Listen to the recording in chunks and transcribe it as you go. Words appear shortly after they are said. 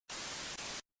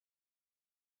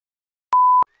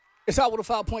It's out with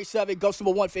a 5.7, Ghost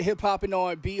number 1 for hip hop and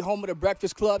R&B, home of the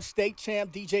Breakfast Club, state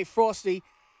champ DJ Frosty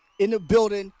in the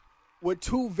building with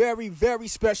two very, very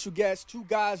special guests, two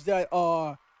guys that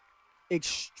are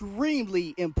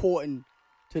extremely important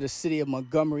to the city of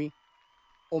Montgomery.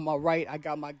 On my right, I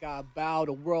got my guy Bow,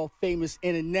 the world famous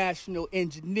international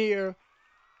engineer.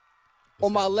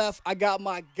 On my left, I got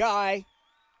my guy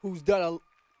who's done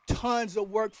tons of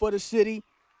work for the city.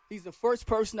 He's the first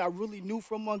person I really knew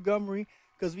from Montgomery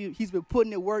because he's been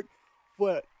putting in work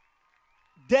for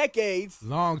decades.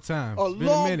 Long time. A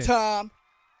long time.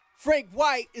 Frank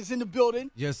White is in the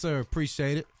building. Yes, sir.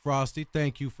 Appreciate it. Frosty,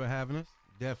 thank you for having us.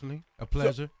 Definitely. A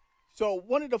pleasure. So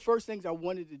one of the first things I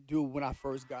wanted to do when I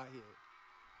first got here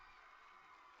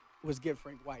was get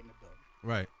Frank White in the building.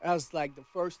 Right. That was like the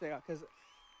first thing, because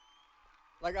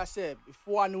like I said,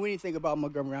 before I knew anything about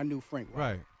Montgomery, I knew Frank White.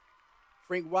 Right.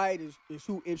 Frank White is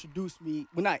who introduced me,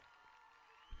 well, not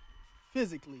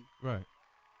physically, right,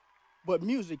 but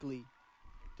musically,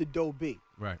 to Doe B.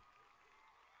 Right.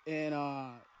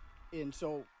 And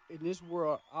so in this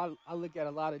world, I look at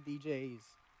a lot of DJs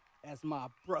as my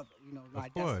brother. You know,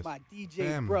 like that's my DJ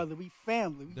family. Brother. We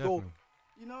family. We Definitely. go.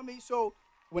 You know what I mean? So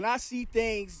when I see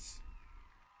things,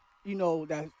 you know,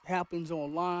 that happens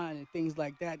online and things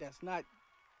like that, that's not,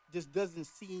 just doesn't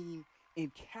seem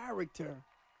in character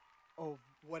of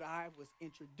what I was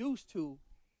introduced to,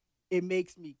 it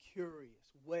makes me curious.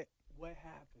 What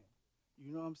happened?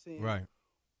 You know what I'm saying? Right.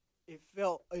 It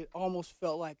almost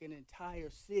felt like an entire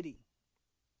city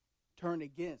turned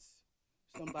against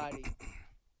somebody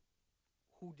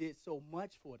who did so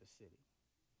much for the city.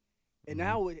 And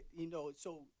now it, you know,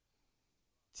 so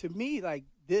to me, like,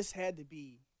 this had to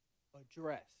be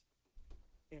addressed.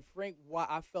 And Frank White,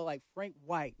 I felt like Frank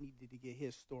White needed to get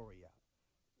his story out,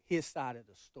 his side of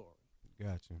the story.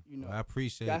 Gotcha. You know, I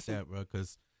appreciate that, bro,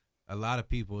 because a lot of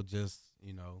people just,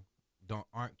 you know,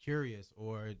 aren't curious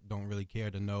or don't really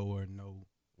care to know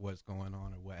what's going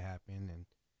on or what happened, and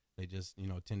they just, you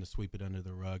know, tend to sweep it under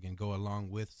the rug and go along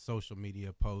with social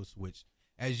media posts, which,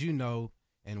 as you know,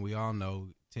 and we all know,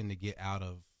 tend to get out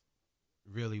of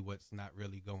really what's not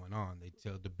really going on. They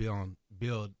tell to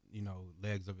build, you know,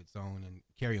 legs of its own and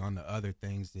carry on to other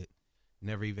things that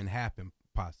never even happened,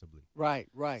 possibly. Right,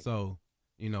 right. So,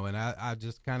 you know, and I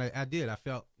just kind of, I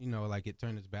felt, you know, like it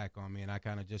turned its back on me, and I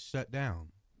kind of just shut down,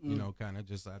 you know, kind of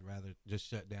just, I'd rather just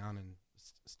shut down and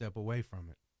step away from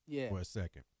it for a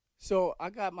second. So I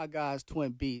got my guys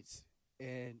Twin Beats,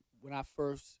 and when I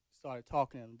first started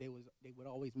talking to them, they would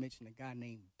always mention a guy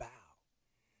named Bow.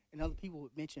 And other people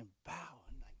would mention Bow,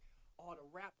 and like all the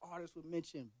rap artists would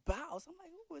mention Bow. So I'm like,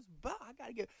 who is Bow? I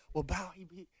gotta get. Well, Bow,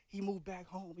 he moved back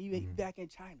home. He back in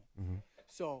China.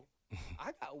 So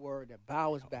I got word that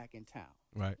Bow was back in town.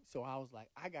 Right. So I was like,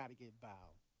 I gotta get Bow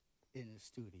in the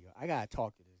studio. I gotta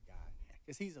talk to this guy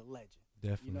because he's a legend.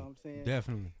 Definitely. You know what I'm saying?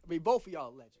 Definitely. I mean, both of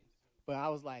y'all are legends. But I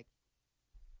was like,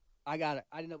 I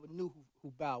never knew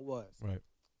who Bow was. Right.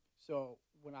 So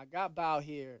when I got Bow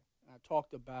here, I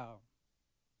talked to Bow.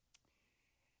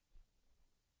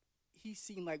 He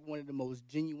seemed like one of the most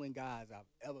genuine guys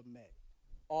I've ever met.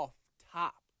 Off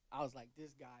top, I was like,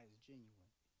 this guy is genuine.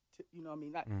 You know what I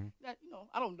mean? Not, you know,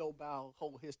 I don't know Bow's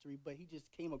whole history, but he just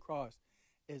came across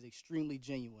as extremely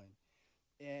genuine.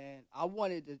 And I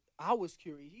was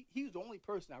curious. He was the only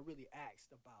person I really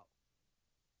asked about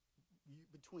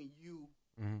between you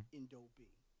and Doe B.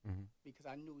 Because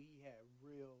I knew he had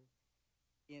real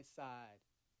inside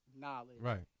knowledge,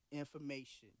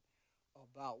 information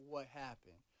about what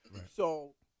happened. Right.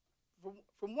 So,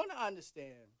 from what I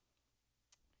understand,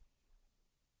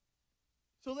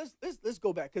 so let's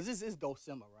go back, because this is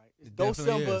December, right? It's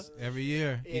December every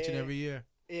year, each and every year.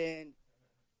 And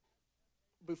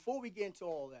before we get into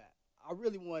all that, I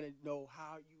really want to know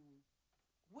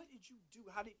what did you do?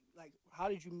 How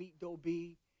did you meet Doe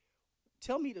B?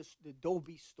 Tell me the Doe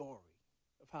B story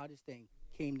of how this thing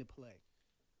came to play.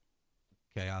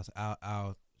 Okay,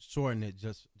 I'll shorten it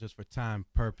just for time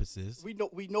purposes.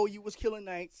 We know you was killing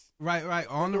nights. Right,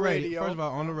 on the radio. First of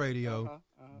all, on the radio,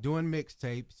 doing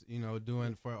mixtapes, you know,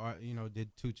 did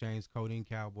 2 Chainz Codeine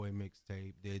Cowboy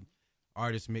mixtape, did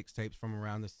artist mixtapes from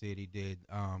around the city, did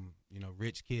you know,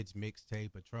 Rich Kids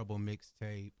mixtape, a Trouble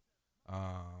mixtape,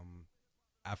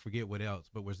 I forget what else,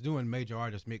 but was doing major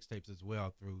artist mixtapes as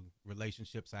well through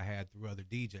relationships I had through other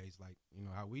DJs, like, you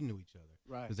know, how we knew each other.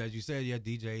 Right. Because as you said,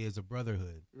 DJ is a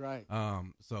brotherhood. Right.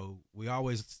 So we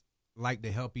always like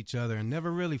to help each other and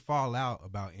never really fall out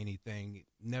about anything.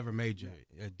 Never major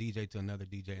a DJ to another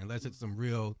DJ unless it's some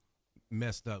real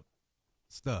messed up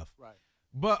stuff. Right.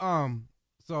 But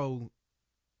so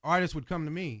artists would come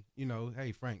to me,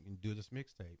 hey Frank, can you do this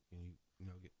mixtape? Can you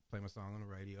play my song on the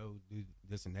radio, do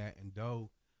this and that? And Doe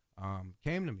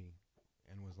came to me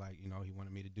and was like, he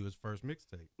wanted me to do his first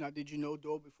mixtape. Now, did you know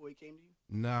Doe before he came to you?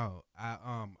 No,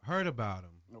 I heard about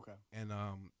him. Okay. And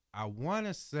I want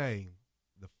to say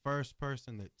the first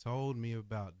person that told me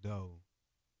about Doe,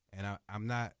 and I'm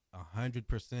not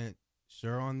 100%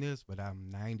 sure on this, but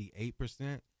I'm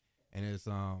 98%, and it's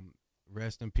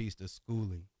rest in peace to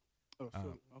Schoolie. Oh,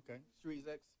 okay. Street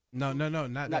X. No, not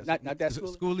that. Not that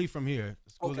Schoolie. Schoolie from here.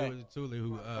 Schoolie Okay. was a Thule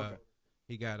who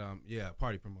he got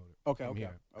party promoter. Okay. From Okay.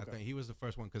 here. I think he was the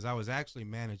first one because I was actually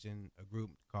managing a group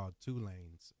called Two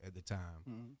Lanes at the time.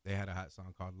 Mm-hmm. They had a hot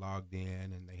song called Logged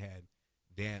In, and they had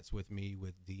Dance With Me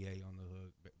with DA on the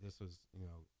hook. But this was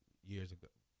years ago.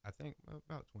 I think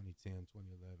about 2010,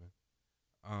 2011.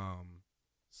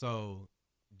 So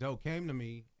Doe came to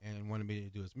me and wanted me to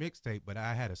do his mixtape, but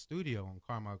I had a studio on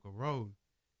Carmichael Road,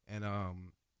 and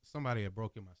somebody had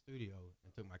broken my studio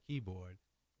and took my keyboard,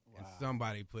 and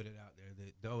somebody put it out there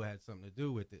that Doe had something to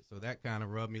do with it. So that kind of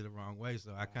rubbed me the wrong way.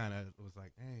 So I kind of was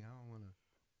like, hey, I don't want to.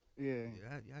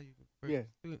 Yeah.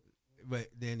 But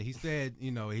then he said,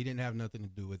 he didn't have nothing to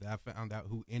do with it. I found out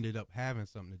who ended up having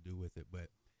something to do with it, but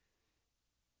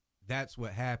that's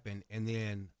what happened. And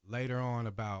then later on,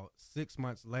 about 6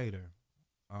 months later,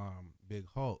 Big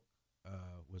Hulk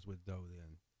was with Doe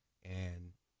then,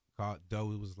 and Doe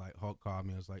was like, Hulk called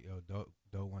me and was like, yo,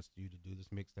 Doe wants you to do this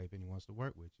mixtape and he wants to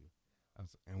work with you.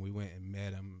 And we went and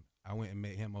met him. I went and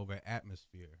met him over at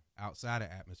Atmosphere, outside of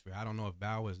Atmosphere. I don't know if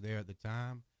Bow was there at the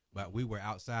time, but we were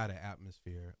outside of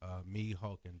Atmosphere, me,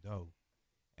 Hulk, and Doe.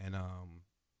 And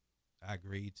I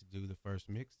agreed to do the first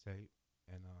mixtape.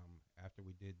 And after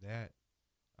we did that,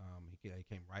 he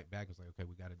came right back and was like, okay,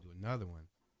 we got to do another one.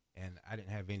 And I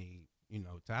didn't have any,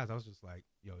 ties. I was just like,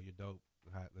 yo, you're dope.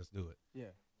 Let's do it.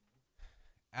 Yeah.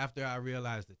 After I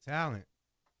realized the talent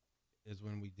is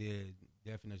when we did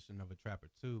Definition of a Trapper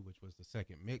 2, which was the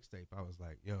second mixtape. I was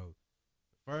like, yo,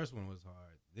 the first one was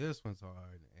hard. This one's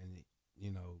hard. And,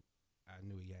 I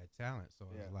knew he had talent. So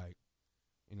I was like,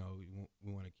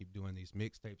 we want to keep doing these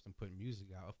mixtapes and putting music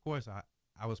out. Of course,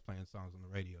 I was playing songs on the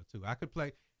radio, too. I could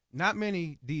play. Not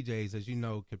many DJs, as you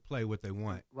know, could play what they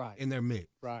want in their mix.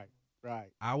 Right.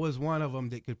 I was one of them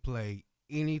that could play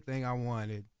anything I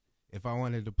wanted. If I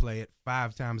wanted to play it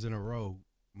 5 times in a row,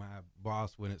 my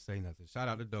boss wouldn't say nothing. Shout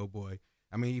out to Doughboy.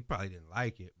 I mean, he probably didn't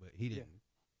like it, but he didn't.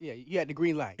 Yeah, you had the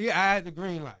green light. Yeah, I had the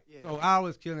green light. Yeah. So I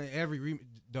was killing every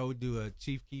Doe do a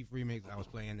Chief Keef remix. I was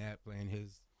playing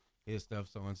his stuff,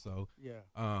 so and so.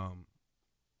 Yeah.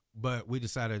 But we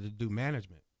decided to do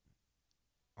management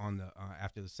on the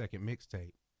after the second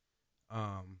mixtape,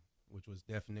 which was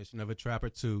Definition of a Trapper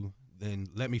 2. Then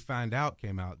Let Me Find Out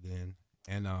came out then,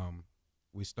 and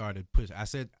we started pushing. I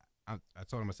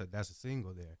told him, I said, that's a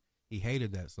single there. He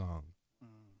hated that song.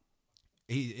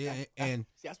 See,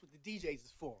 that's what the DJs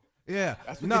is for. Yeah,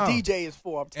 that's what the DJ is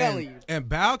for. I'm telling you. And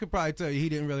Bao could probably tell you he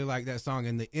didn't really like that song.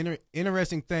 And the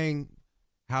interesting thing,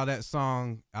 how that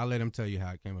song, I'll let him tell you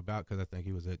how it came about because I think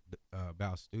he was at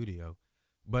Bao's studio.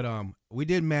 But we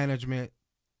did management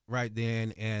right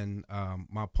then, and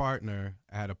my partner,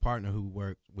 I had a partner who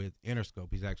worked with Interscope.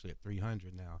 He's actually at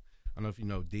 300 now. I don't know if you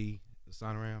know D, the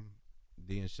Sonoram,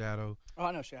 D and Shadow. Oh,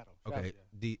 I know Shadow. Okay,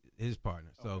 D, his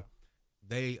partner. So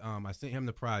I sent him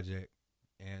the project,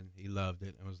 and he loved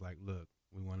it and was like, look,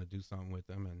 we want to do something with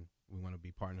them, and we want to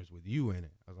be partners with you in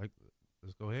it. I was like,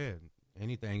 let's go ahead.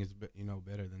 Anything is,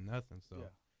 better than nothing. So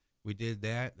we did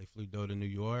that. They flew Doe to New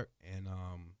York and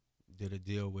did a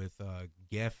deal with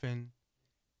Geffen,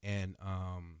 and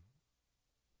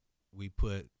we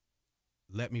put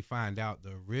Let Me Find Out.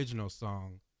 The original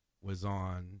song was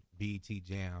on BET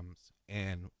Jams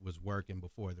and was working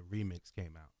before the remix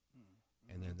came out.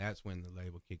 And then that's when the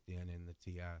label kicked in and the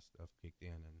T.I. stuff kicked in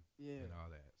and all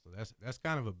that. So that's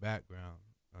kind of a background,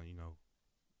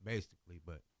 basically.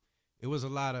 But it was a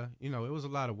lot of,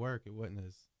 work. It wasn't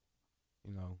as,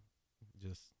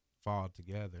 just fall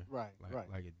together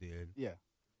like it did. Yeah.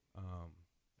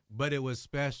 But it was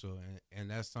special, and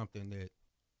that's something that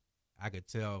I could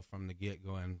tell from the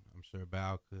get-go, and I'm sure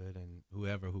Bao could, and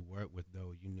whoever who worked with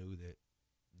Doe, you knew that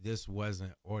this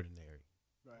wasn't ordinary.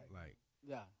 Right.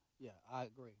 Yeah, I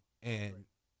agree. And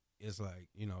it's like,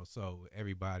 so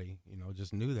everybody,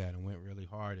 just knew that and went really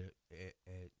hard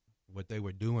at what they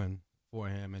were doing for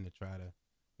him and to try to,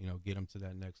 get him to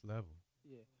that next level.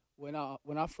 Yeah. When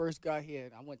I first got here,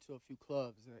 and I went to a few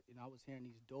clubs, and I was hearing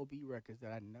these Doe B records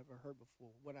that I never heard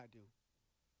before. What'd I do?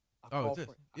 I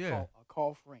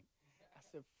called Frank. I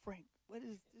said, Frank, what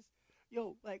is this?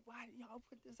 yo, like, why did y'all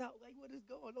put this out? Like, what is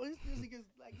going on? This music is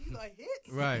like, these are hits.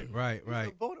 Right. These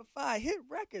are bona fide hit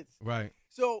records. Right.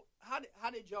 So how did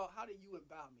you and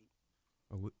Bow meet?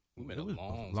 It was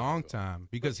a long time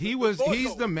because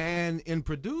he's the man in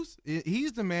produce.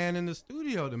 He's the man in the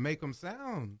studio to make them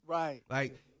sound right.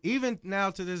 Like even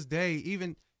now to this day,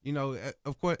 even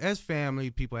of course, as family,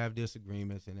 people have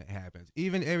disagreements and it happens.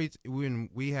 Even when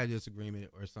we had disagreement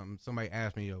or something, somebody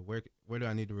asked me, where do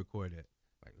I need to record it?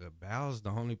 Like the Bow's the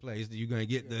only place that you're gonna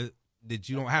get that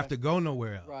you don't have to go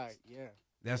nowhere else. Right. Yeah.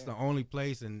 That's the only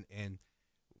place. And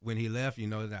when he left,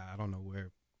 that I don't know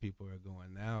where people are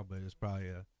going now, but it's probably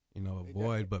a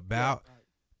void. But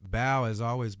Bow has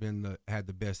always had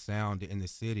the best sound in the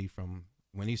city from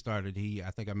when he started.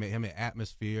 I think I met him at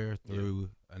Atmosphere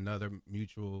through another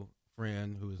mutual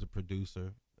friend who is a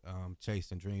producer,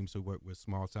 Chasing Dreams, who worked with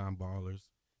Small Time Ballers,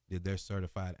 did their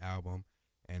certified album,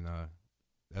 and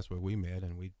that's where we met,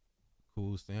 and we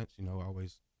cool since.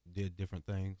 Always did different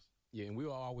things. Yeah, and we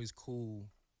were always cool,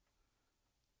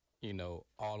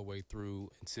 all the way through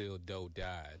until Doe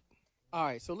died. All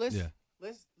right, so let's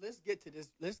get to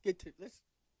this. Let's skip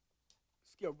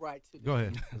right to this. Go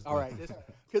ahead. All right,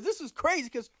 because this is crazy.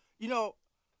 Because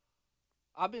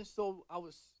I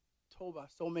was told by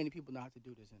so many people not to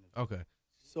do this interview. Okay.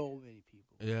 So many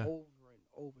people. Yeah. Over and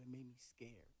over, it made me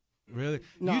scared. Really?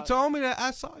 No, you told me that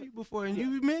I saw you before, and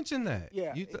you mentioned that.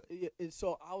 Yeah. And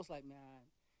so I was like, man,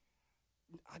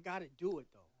 I gotta do it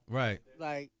though. Right.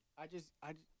 Like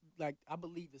I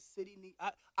believe the city need.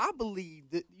 I believe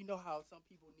that how some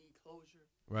people need closure.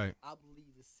 Right. I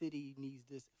believe the city needs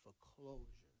this for closure.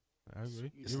 I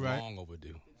agree. It's long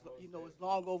overdue. It's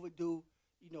long overdue.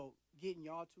 Getting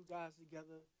y'all two guys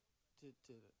together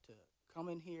to come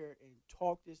in here and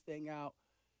talk this thing out,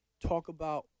 talk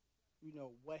about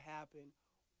what happened,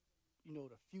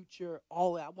 the future,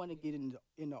 all that. I want to get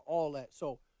into all that.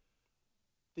 So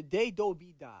the day Doe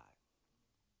B died,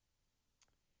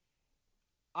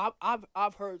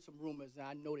 I've heard some rumors and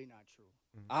I know they're not true.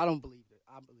 Mm-hmm. I don't believe it.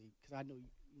 I believe because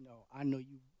I know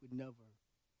you would never.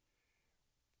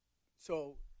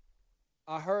 So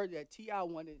I heard that T.I.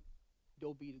 wanted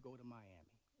Doe B to go to Miami.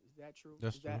 Is that true?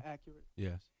 That's true. Is that accurate?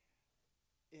 Yes.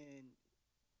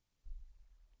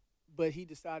 But he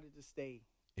decided to stay.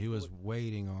 He was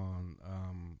waiting on.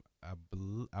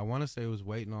 I want to say he was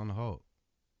waiting on Hulk.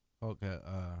 Hulk had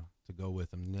to go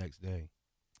with him the next day.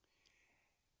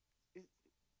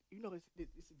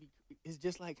 It's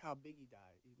just like how Biggie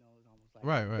died. It's almost like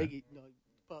right. Biggie,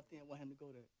 Puff didn't want him to go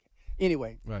to.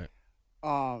 Anyway. Right.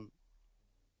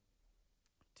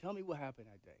 Tell me what happened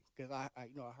that day, because I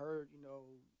heard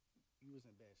you was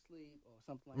in bad sleep or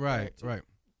something like that. Right.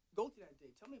 Go to that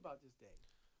day. Tell me about this day.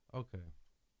 Okay.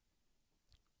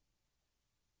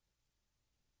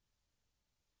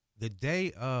 The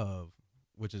day of,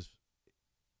 which is,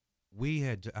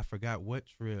 I forgot what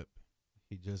trip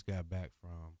he just got back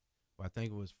from. But I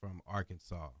think it was from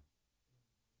Arkansas,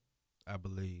 I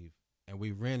believe. And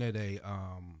we rented a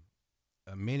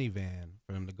minivan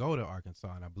for him to go to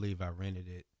Arkansas, and I believe I rented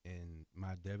it in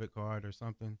my debit card or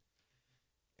something.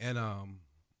 And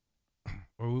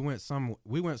or we went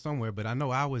somewhere, but I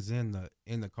know I was in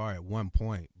the car at one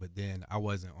point, but then I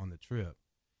wasn't on the trip.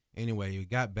 Anyway, we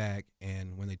got back,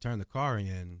 and when they turned the car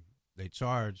in, they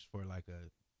charged for like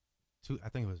I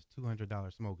think it was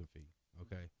 $200 smoking fee.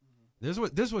 Okay, this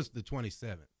was the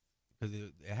 27th because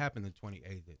it happened the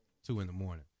 28th at 2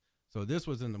 a.m. So this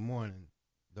was in the morning.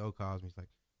 Doe calls me. He's like,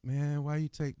 "Man, why you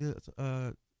take this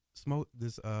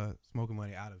smoking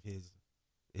money out of his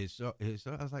show?"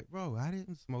 I was like, "Bro, I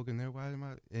didn't smoke in there. Why am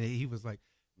I?" And he was like,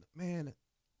 "Man,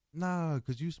 nah,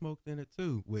 because you smoked in it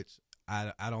too," which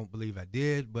I don't believe I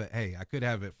did. But hey, I could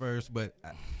have it first, but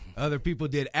other people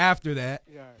did after that.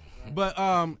 Yeah. Right. But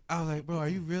I was like, "Bro, are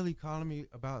you really calling me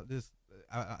about this?"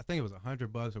 I think it was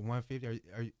 $100 or $150.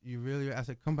 Are you really? I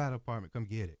said, "Come by the apartment, come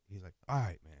get it." He's like, "All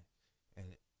right, man."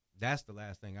 And that's the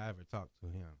last thing I ever talked to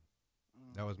him.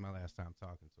 That was my last time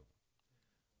talking to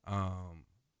him.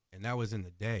 And that was in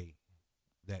the day,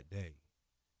 that day.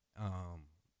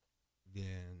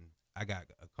 Then I got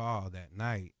a call that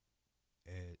night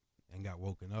and got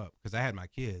woken up because I had my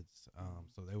kids,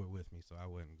 so they were with me, so I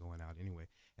wasn't going out anyway.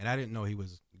 And I didn't know he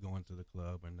was going to the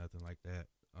club or nothing like that.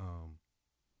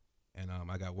 And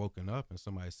I got woken up and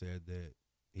somebody said that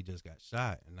he just got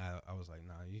shot, and I was like,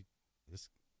 "Nah, you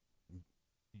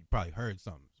probably heard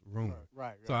something, rumor."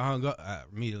 Right. So I hung up. I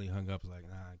immediately hung up. Like,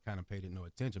 nah, I kind of paid it no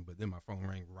attention. But then my phone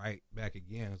rang right back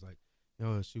again. It's like,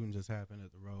 "Yo, a shooting just happened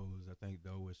at the Rose. I think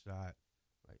Doe was shot."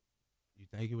 Like, "You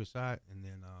think he was shot?" And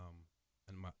then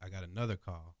I got another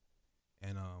call,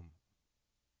 and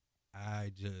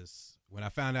when I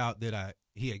found out that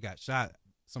he had got shot,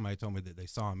 somebody told me that they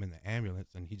saw him in the ambulance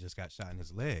and he just got shot in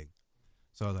his leg.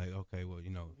 So I was like, okay, well,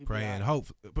 praying, hope,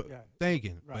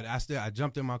 thinking. Right. But I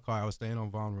jumped in my car. I was staying on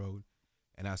Vaughn Road,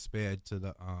 and I sped to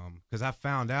the because I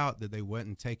found out that they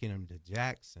wasn't taking him to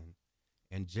Jackson,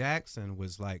 and Jackson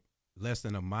was like less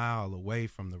than a mile away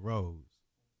from the Rose,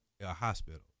 a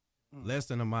hospital, less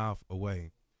than a mile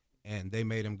away, and they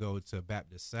made him go to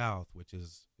Baptist South, which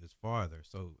is farther.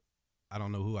 So I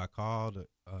don't know who I called to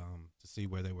see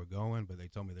where they were going, but they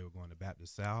told me they were going to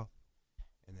Baptist South.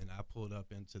 And then I pulled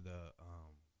up into the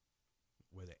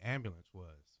where the ambulance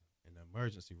was in the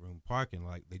emergency room parking,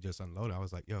 like they just unloaded. I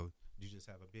was like, "Yo, you just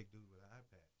have a big dude with an eye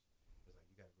patch." I was like,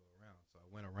 "You gotta go around." So I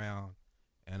went around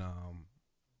and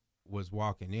was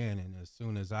walking in, and as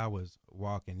soon as I was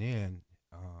walking in,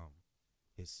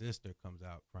 his sister comes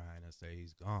out crying and say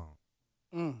he's gone.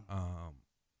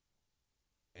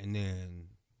 And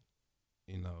then,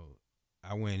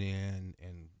 I went in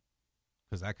and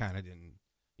because I kind of didn't,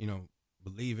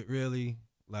 believe it really,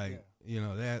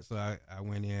 that. So I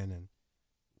went in and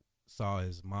saw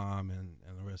his mom and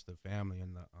the rest of the family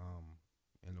in the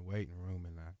waiting room,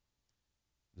 and I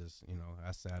just,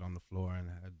 I sat on the floor and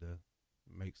I had to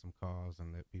make some calls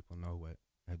and let people know what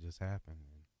had just happened.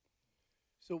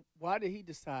 So why did he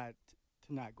decide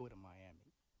to not go to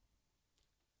Miami?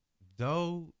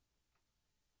 Doe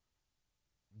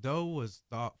was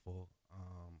thoughtful,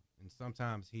 and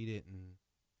sometimes he didn't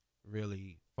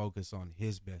really focus on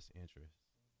his best interest,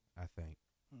 I think.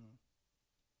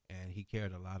 And he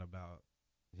cared a lot about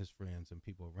his friends and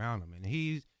people around him. And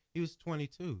he was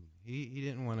 22. He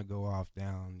didn't want to go off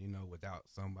down, without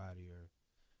somebody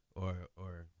or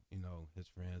his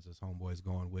friends, his homeboys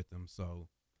going with him. So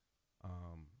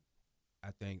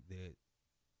I think that,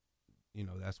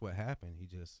 that's what happened. He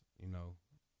just,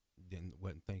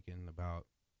 wasn't thinking about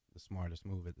the smartest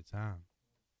move at the time.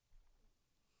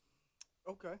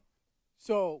 Okay.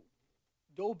 So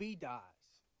Doe B dies.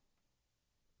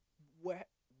 Where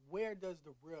does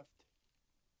the rift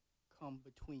come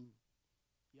between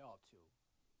y'all two?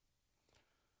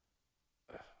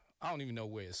 I don't even know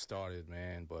where it started,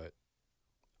 man, but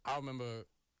I remember,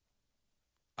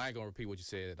 I ain't gonna repeat what you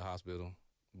said at the hospital,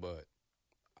 but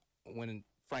when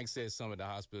Frank said something at the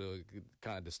hospital, it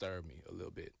kind of disturbed me a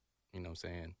little bit. You know what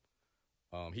I'm saying?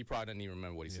 He probably doesn't even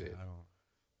remember what he said.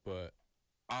 But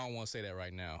I don't want to say that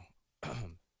right now.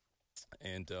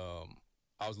 And I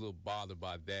was a little bothered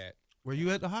by that. Were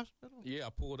you at the hospital? Yeah, I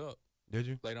pulled up. Did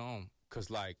you? Later on.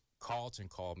 Because, Carlton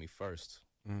called me first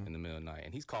in the middle of the night.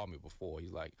 And he's called me before.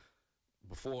 He's like,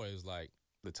 before it was like,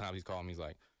 the time he's called me, he's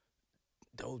like,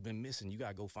 Doe's been missing. You got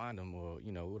to go find him or,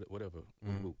 whatever.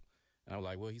 And I was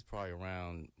like, well, he's probably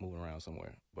moving around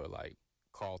somewhere. But,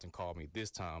 Carlton called me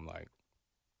this time,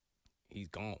 he's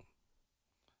gone.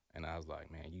 And I was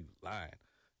like, man, you lying.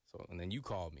 So, and then you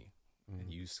called me,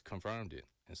 and you confirmed it.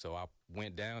 And so I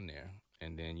went down there,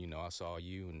 and then, I saw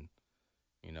you and,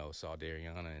 saw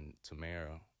Dariana and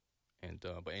Tamara. And,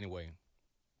 but anyway,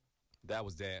 that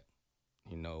was that.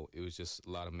 It was just a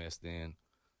lot of mess then.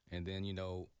 And then,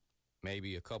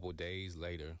 maybe a couple of days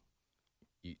later,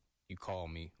 you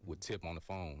called me with Tip on the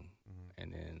phone.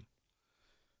 And then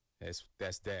that's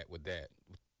that with that.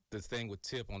 The thing with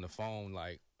Tip on the phone,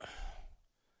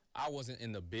 I wasn't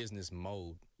in the business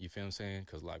mode, you feel what I'm saying?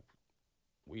 Because,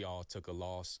 we all took a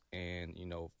loss, and,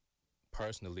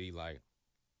 personally,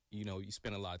 you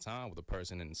spend a lot of time with a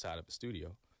person inside of the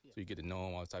studio, so you get to know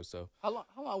them, all that type of stuff. How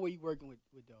long were you working with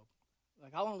Doe?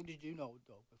 How long did you know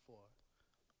Doe before?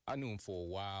 I knew him for a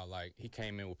while. He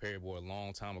came in with Perry Boy a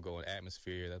long time ago in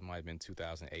Atmosphere. That might have been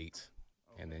 2008.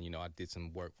 Okay. And then, I did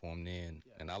some work for him then,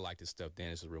 and I liked his stuff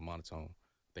then. It's a real monotone.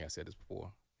 I think I said this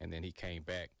before. And then he came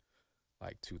back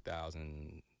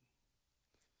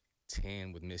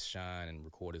 2010 with Miss Shine and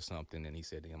recorded something, and he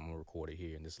said, I'm going to record it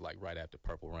here. And this is right after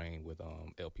Purple Rain with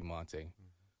LP Monte,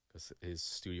 because his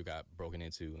studio got broken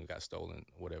into and got stolen,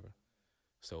 whatever.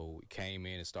 So he came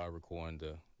in and started recording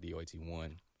the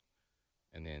DOAT1,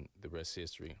 and then the rest is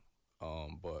history.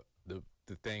 But the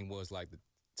thing was, the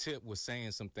Tip was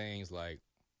saying some things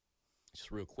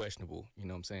just real questionable, you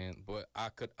know what I'm saying? But I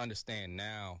could understand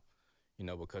now,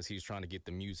 because he was trying to get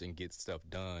the music and get stuff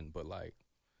done. But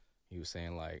he was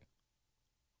saying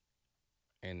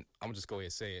and I'm gonna just go ahead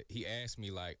and say it. He asked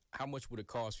me how much would it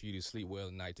cost for you to sleep well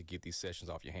at night to get these sessions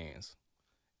off your hands?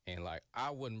 And I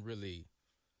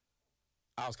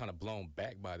was kind of blown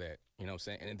back by that, you know what I'm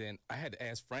saying? And then I had to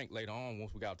ask Frank later on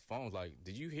once we got off the phones,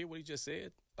 did you hear what he just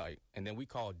said? And then we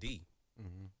called D.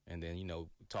 And then, we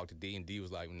talked to D, and D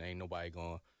was like, ain't nobody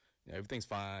going, everything's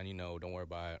fine, don't worry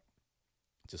about it.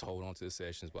 Just hold on to the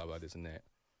sessions, blah, blah, this and that.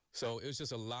 So it was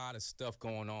just a lot of stuff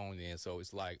going on then. So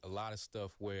it's like a lot of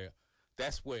stuff where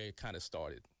that's where it kind of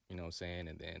started, you know what I'm saying?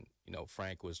 And then, you know,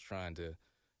 Frank was trying to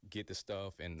get the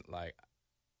stuff, and like,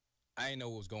 I didn't know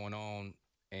what was going on.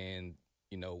 And,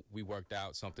 you know, we worked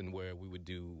out something where we would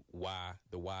do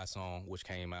the Why song, which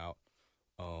came out.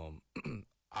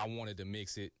 I wanted to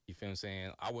mix it, you feel what I'm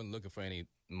saying? I wasn't looking for any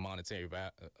monetary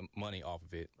money off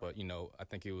of it, but, you know, I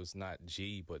think it was not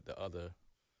G, but the other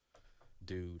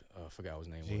dude, I forgot what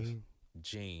his name was.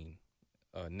 Gene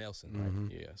Nelson,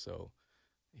 right? Yeah, so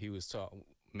he was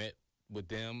met with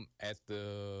them at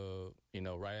the, you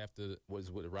know, right after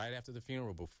the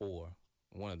funeral, before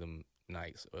one of them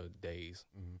nights or days.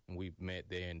 And we met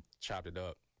there and chopped it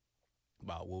up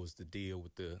about what was the deal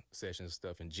with the sessions and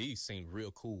stuff. And G seemed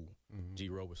real cool, G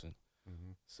Roberson.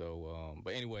 So,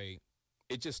 but anyway,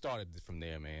 it just started from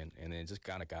there, man. And then it just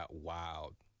kind of got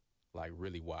wild, like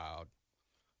really wild.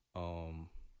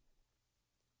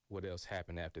 What else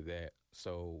happened after that?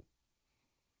 So,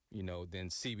 you know, then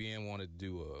CBN wanted to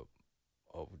do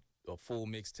a full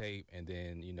mixtape, and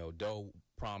then, you know, Doe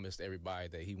promised everybody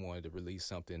that he wanted to release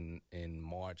something in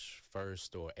March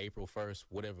 1st or April 1st,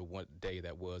 whatever one day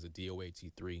that was, a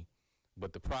DOAT3.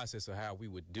 But the process of how we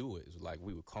would do it is like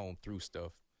we would comb through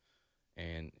stuff,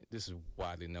 and this is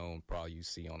widely known, probably you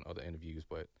see on other interviews,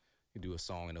 but you do a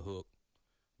song and a hook,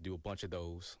 do a bunch of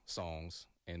those songs,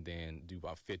 and then do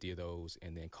about 50 of those,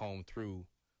 and then comb through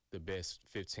the best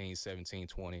 15, 17,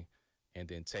 20, and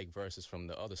then take verses from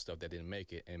the other stuff that didn't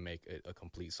make it and make it a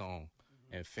complete song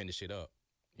and finish it up.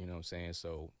 You know what I'm saying?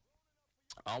 So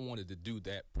I wanted to do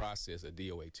that process of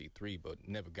DOAT3, but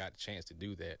never got a chance to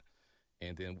do that.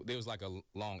 And then there was like a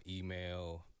long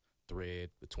email thread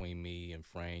between me and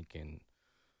Frank and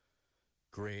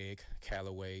Greg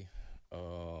Calloway,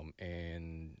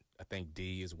 and I think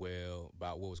D as well,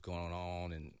 about what was going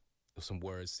on, and some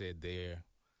words said there.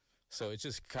 So it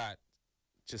just got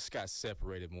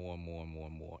separated more and more and more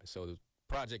and more. So the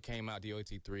project came out,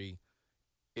 DOAT3.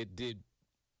 It did,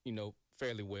 you know,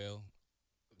 fairly well.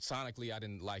 Sonically, I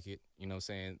didn't like it, you know what I'm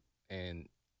saying? And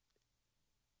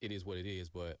it is what it is,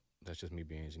 but that's just me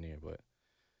being an engineer. But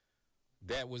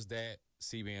that was that.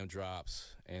 CBM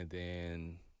drops, and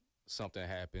then something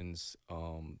happens.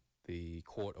 The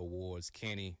court awards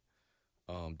Kenny,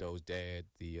 Doe's dad,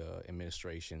 the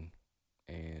administration,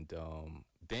 and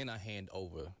then I hand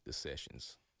over the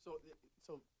sessions.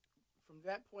 So from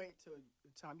that point to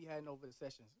the time you handed over the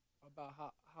sessions, about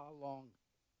how long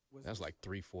was that? Was like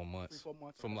 3-4 months. 3-4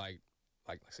 months. From like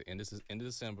I said, end of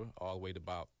December all the way to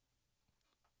about,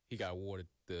 he got awarded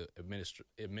the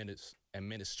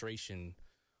administration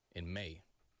in May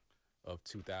of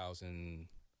 2000.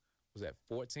 Was that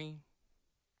 14?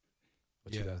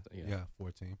 Yeah,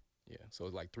 14. Yeah, so it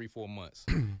was like 3-4 months.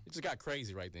 It just got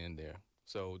crazy right then and there.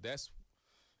 So that's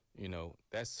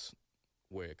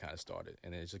where it kind of started,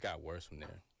 and it just got worse from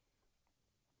there.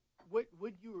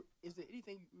 Is there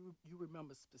anything you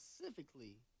remember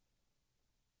specifically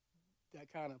that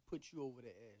kind of put you over the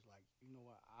edge? Like, you know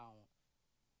what,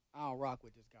 I don't rock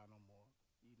with this guy no more.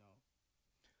 You know,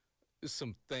 there's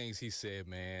some things he said,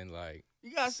 man. Like,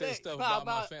 you gotta say stuff about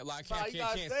my family. Like, I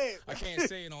can't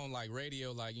say it on like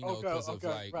radio, like, you know, because of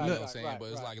like, right, you know what I'm saying.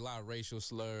 But it's like a lot of racial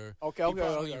slur. Okay. You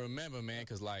probably don't remember, man,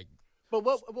 because like. But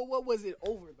what was it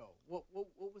over though? What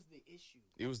was the issue?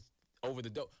 It was over the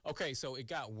dope. Okay, so it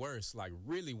got worse, like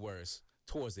really worse,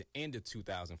 towards the end of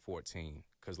 2014.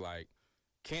 Cause like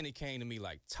Kenny came to me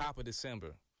like top of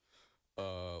December,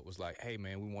 was like, hey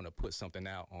man, we want to put something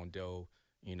out on Doe.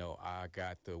 You know, I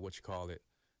got the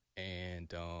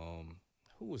and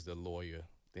who was the lawyer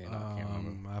then? I can't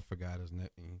remember. I forgot his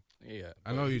name. Yeah,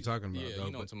 I know who you're talking about. Yeah, though,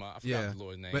 you know what I'm talking about. I forgot the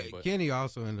lawyer's name. But Kenny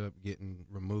also ended up getting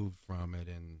removed from it,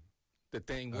 and the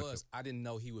thing was, I didn't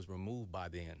know he was removed by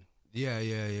then. Yeah.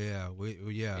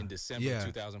 In December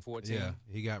 2014. Yeah,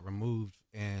 he got removed,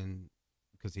 and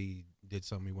because he did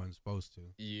something he wasn't supposed to.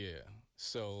 Yeah.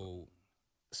 So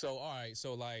all right.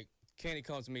 So like, Kenny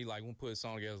comes to me like, we'll put a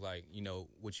song together. Like, you know,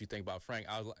 what you think about Frank?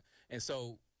 I was like, and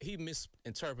so he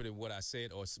misinterpreted what I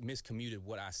said or miscommuted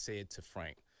what I said to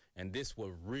Frank, and this what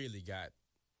really got,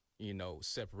 you know,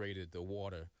 separated the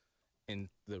water in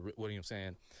the what you know what I'm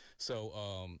saying. So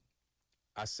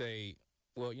I say,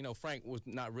 well, you know, Frank was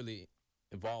not really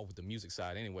involved with the music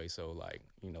side anyway, so like,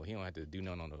 you know, he don't have to do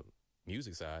nothing on the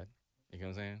music side. You know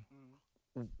what I'm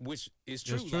saying? Which is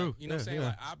true. True. Like, you know what I'm saying?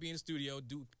 Like, I'll be in the studio,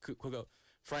 do quick up.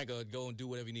 Frank will go and do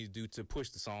whatever you need to do to push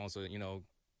the song so, you know,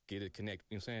 get it connected.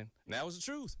 You know what I'm saying? And that was the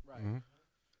truth. Right. Mm-hmm.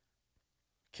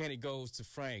 Kenny goes to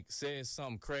Frank, says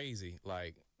something crazy,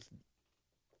 like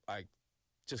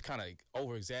just kind of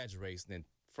over exaggerates. Then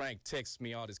Frank texts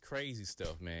me all this crazy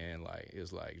stuff, man. Like, it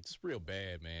was like, it's real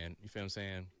bad, man. You feel what I'm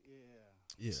saying?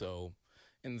 Yeah. So,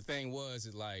 and the thing was,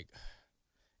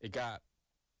 it got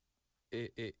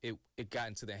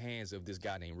into the hands of this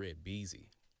guy named Red Beezy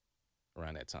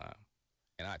around that time.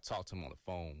 And I talked to him on the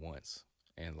phone once.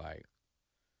 And, like,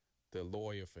 the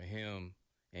lawyer for him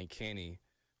and Kenny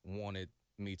wanted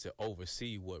me to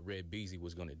oversee what Red Beezy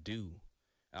was going to do.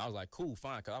 And I was like, cool,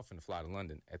 fine, because I was finna fly to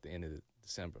London at the end of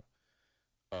December.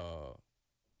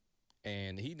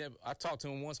 And I talked to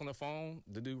him once on the phone,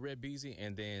 the dude Red Beezy,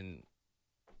 and then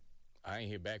I ain't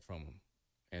hear back from him.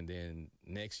 And then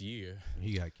next year,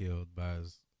 he got killed by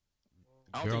his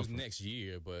I don't think it was next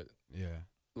year, but yeah,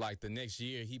 like the next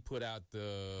year he put out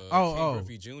the King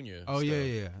Griffey Jr. Oh stuff.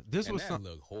 yeah. This was that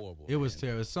looked horrible. It was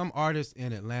terrible. Some artists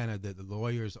in Atlanta that the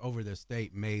lawyers over the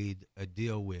state made a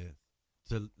deal with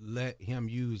to let him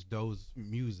use those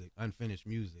unfinished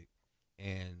music,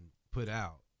 and put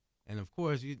out. And of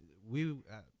course, we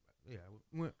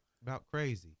went about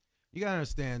crazy. You gotta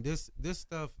understand this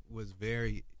stuff was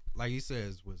very, like he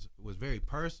says, was very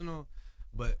personal,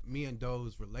 but me and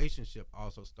Doe's relationship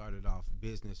also started off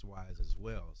business wise as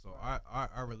well. So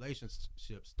our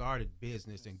relationship started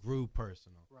business and grew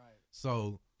personal. Right.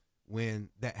 So when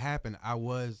that happened, I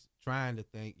was trying to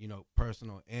think,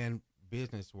 personal and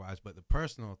business wise, but the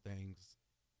personal things,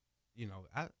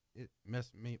 it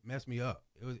messed me up.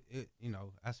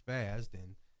 I spazzed,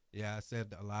 and I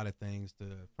said a lot of things to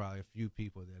probably a few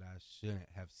people that I shouldn't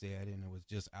have said, and it was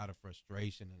just out of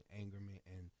frustration and angerment,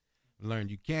 and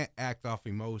learned you can't act off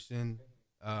emotion.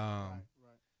 Right.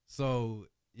 So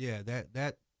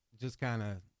that just kind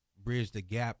of bridged the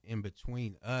gap in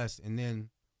between us, and then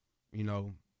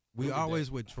we always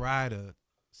would try to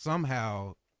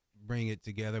somehow bring it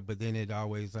together, but then it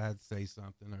always I had to say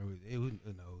something, or who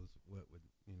knows what would.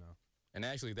 And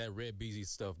actually, that Red Beezy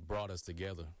stuff brought us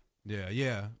together.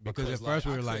 Yeah. Because at first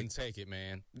we were I couldn't take it,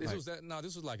 man. This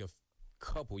was like a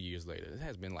couple years later. It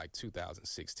has been like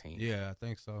 2016. Yeah, I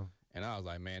think so. And I was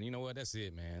like, man, you know what? That's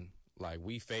it, man. Like,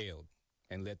 we failed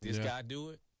and let this guy do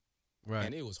it. Right.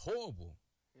 And it was horrible.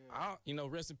 Yeah.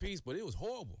 Rest in peace, but it was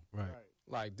horrible. Right.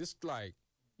 Like,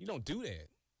 you don't do that.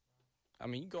 I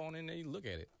mean, you go on in there, you look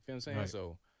at it. You feel what I'm saying? Right.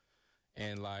 So,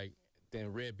 and like,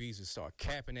 then Red Beezy start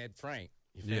capping at Frank.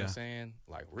 You feel what I'm saying?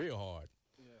 Like, real hard.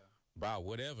 Yeah. About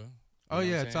whatever.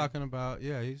 Talking about,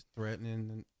 he's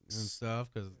threatening and stuff,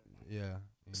 because,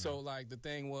 So, like, the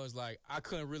thing was, like, I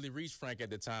couldn't really reach Frank at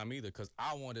the time either, because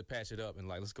I wanted to patch it up and,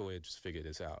 like, let's go ahead and just figure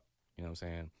this out. You know what I'm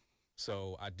saying?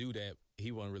 So, I do that.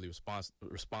 He wasn't really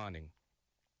responding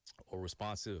or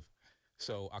responsive.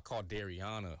 So, I called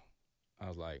Dariana. I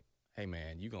was like, hey,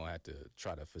 man, you're going to have to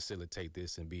try to facilitate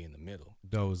this and be in the middle.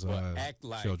 Those act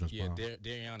like, children's mom.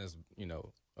 Dariana's,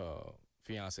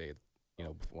 fiance,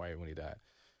 right when he died.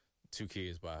 2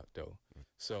 kids by Doe.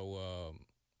 So,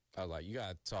 I was like, you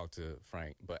got to talk to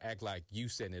Frank, but act like you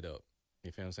setting it up.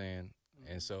 You feel what I'm saying?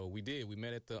 Mm-hmm. And so we did. We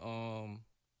met at the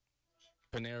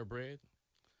Panera Bread.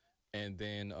 And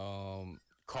then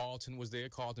Carlton was there.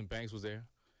 Carlton Banks was there.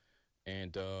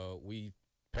 And we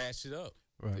patched it up.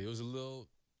 Right. It was a little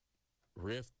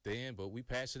rift then, but we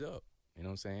patched it up. You know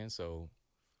what I'm saying? So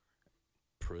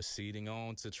proceeding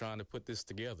on to trying to put this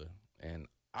together. And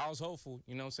I was hopeful.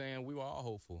 You know what I'm saying? We were all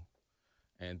hopeful.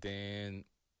 And then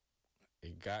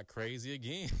it got crazy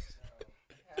again.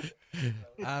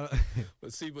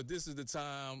 But this is the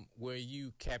time where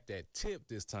you capped that tip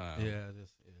this time.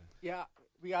 Yeah,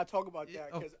 we gotta talk about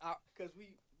that because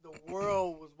the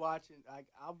world was watching. Like,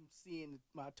 I'm seeing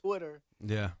my Twitter.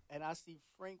 Yeah. And I see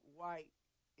Frank White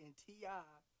and T.I.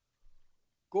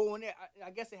 going there. I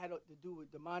guess it had to do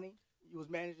with Damani. You was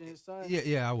managing his son.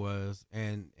 Yeah, I was,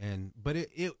 but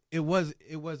it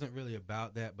wasn't really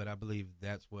about that. But I believe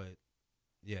that's what.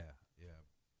 Yeah,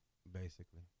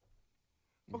 basically.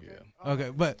 Okay. Yeah. Okay,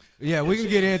 but we can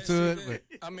get into it. But.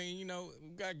 I mean, we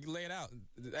gotta lay it out.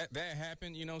 That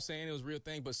happened. You know what I'm saying? It was a real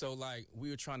thing. But so, like,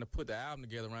 we were trying to put the album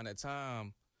together around that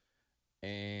time,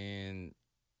 and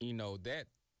that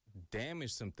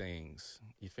damaged some things.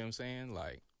 You feel what I'm saying?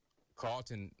 Like,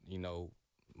 Carlton,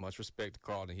 much respect to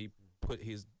Carlton. He put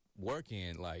his work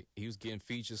in. Like, he was getting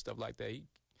features, stuff like that. He,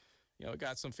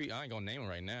 got some features. I ain't gonna name him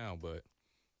right now, but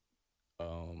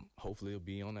hopefully it'll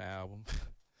be on the album.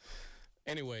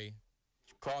 Anyway,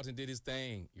 Carlton did his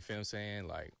thing. You feel what I'm saying?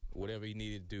 Like, whatever he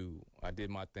needed to do, I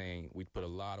did my thing. We put a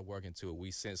lot of work into it.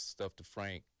 We sent stuff to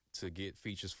Frank to get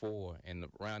features for. And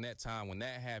around that time, when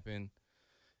that happened,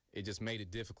 it just made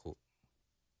it difficult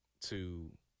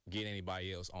to get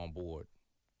anybody else on board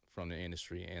from the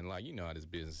industry. And, like, you know how this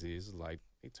business is. It's like,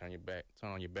 they turn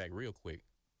on your back real quick.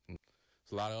 There's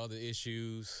a lot of other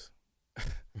issues.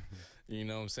 You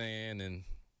know what I'm saying? And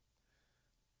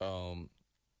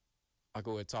I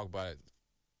go ahead and talk about it.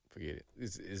 Forget it.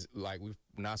 It's like we're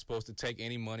not supposed to take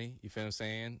any money. You feel what I'm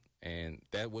saying? And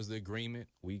that was the agreement.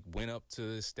 We went up to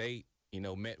the state,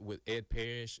 met with Ed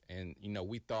Parrish, and,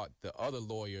 we thought the other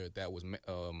lawyer that was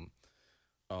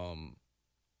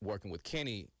working with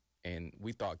Kenny, and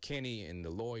we thought Kenny and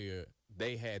the lawyer,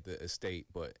 they had the estate,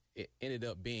 but it ended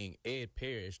up being Ed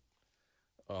Parrish,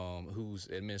 who's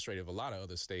administrative of a lot of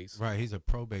other states. Right, he's a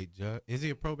probate judge. Is he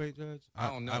a probate judge? I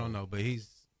don't know. I don't know, but he's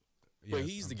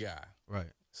the guy.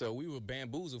 Right. So we were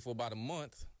bamboozled for about a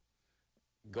month.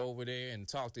 Go over there and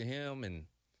talk to him, and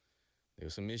there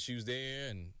were some issues there,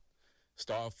 and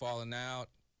started falling out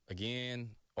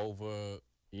again over,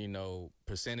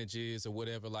 percentages or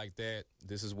whatever like that.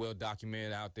 This is well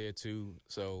documented out there too.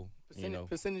 So,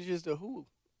 percentages to who?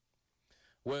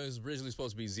 Well, it's originally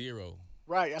supposed to be zero.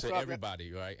 Right. That's to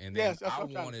everybody, right? And then I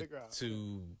wanted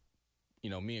to,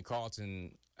 me and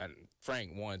Carlton and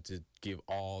Frank wanted to give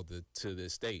all to the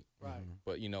estate. Right.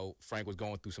 But, Frank was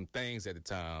going through some things at the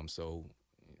time. So,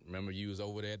 remember you was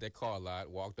over there at that car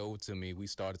lot, walked over to me. We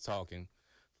started talking.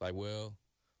 Like, well,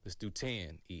 let's do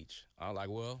 10 each. I was like,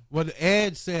 well. Well,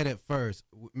 Ed said at first,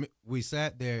 we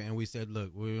sat there and we said,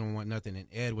 look, we don't want nothing. And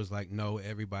Ed was like, no,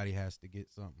 everybody has to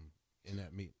get something in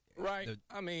that meeting. Right.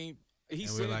 He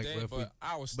said like, that, but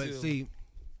I was still. But see,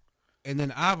 and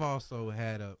then I've also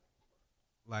had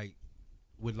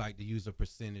would like to use a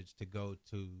percentage to go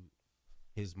to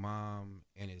his mom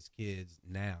and his kids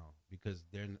now, because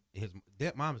his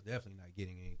mom's definitely not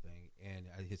getting anything, and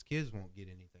his kids won't get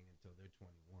anything until they're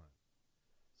 21.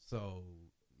 So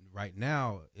right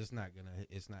now, it's not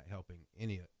helping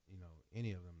any of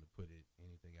them to put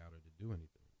anything out or to do anything.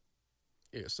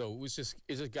 Yeah, so it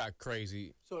just got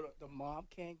crazy. So the mom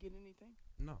can't get anything?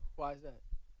 No. Why is that?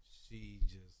 She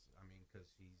just, because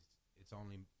it's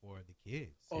only for the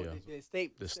kids. Oh, yeah. the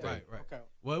state. The state. Right. Okay.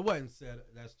 Well, it wasn't said.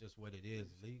 That's just what it is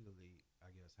legally,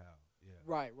 I guess. How? Yeah.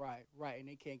 Right. And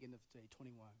they can't get enough until they're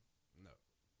 21. No.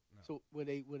 So would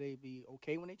they be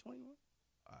okay when they're 21?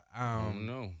 I don't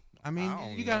know.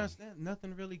 You gotta understand.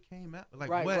 Nothing really came out. Like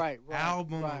right,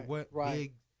 album? right, what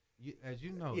right. big? As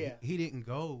you know, yeah. he didn't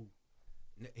go.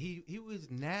 He was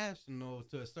national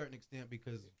to a certain extent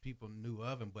because people knew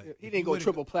of him, but he didn't go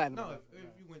triple platinum. No,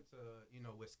 if you went to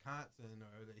Wisconsin,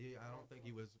 I don't think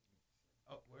he was.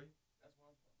 Oh, where?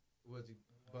 Was he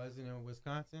buzzing in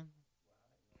Wisconsin?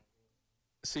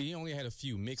 See, he only had a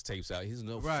few mixtapes out. He's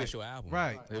no official album.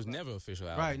 Right. There was never an official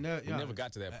album. Right. He never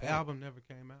got to that point. The album never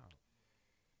came out.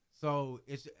 So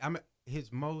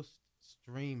his most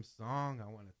streamed song, I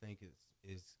want to think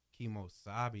is Kimo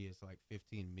Sabi. It's like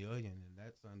 15 million, and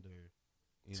that's under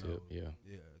different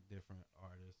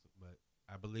artists. But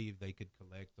I believe they could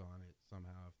collect on it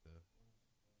somehow if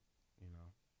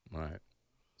Right.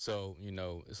 So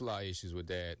it's a lot of issues with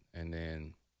that, and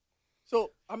then.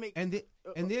 So and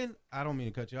then I don't mean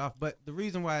to cut you off, but the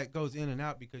reason why it goes in and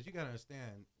out, because you got to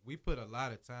understand, we put a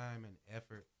lot of time and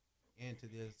effort into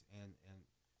this, and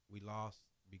we lost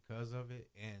because of it.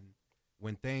 And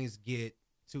when things get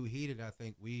too heated, I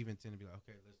think we even tend to be like,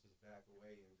 okay, let's just back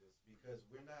away, and just because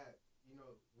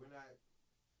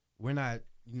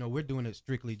we're doing it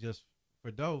strictly just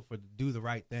for Doe, to do the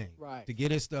right thing, right, to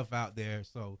get his stuff out there.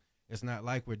 So it's not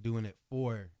like we're doing it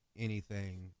for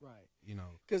anything, right.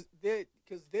 Because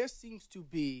there seems to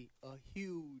be a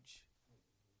huge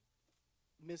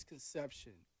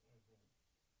misconception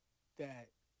that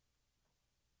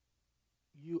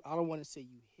I don't want to say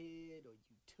you hid or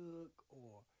you took,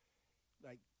 or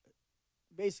like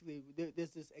basically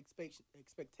there's this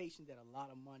expectation that a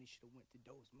lot of money should have went to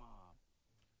Doe's mom.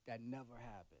 That never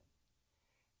happened.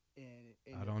 And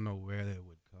I don't know where that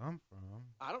would come from.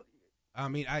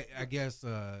 I guess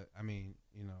I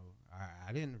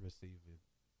didn't receive it.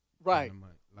 Right.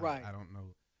 Right. I don't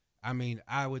know.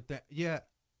 I would think,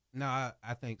 no,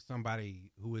 I think somebody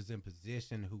who was in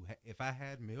position if I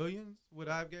had millions, would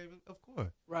I have gave it? Of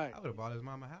course. Right. I would have bought his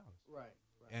mom a house. Right.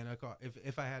 And a car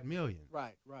if I had millions.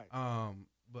 Right.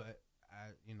 But I,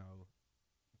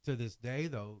 to this day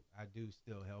though, I do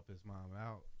still help his mom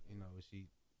out. She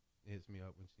hits me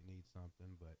up when she needs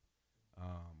something, but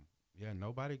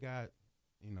nobody got,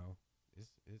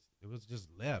 it was just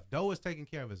left. Doe was taking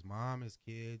care of his mom, his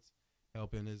kids,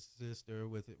 helping his sister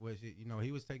with it.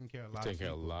 He was taking care of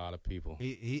a lot of people.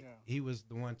 He was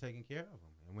the one taking care of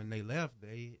them, and when they left,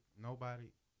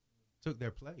 nobody took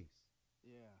their place.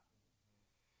 Yeah.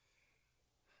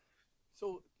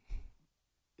 So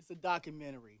it's a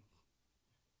documentary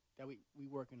that we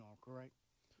working on, correct,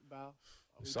 Bow?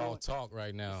 It's all talk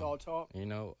right now. It's all talk.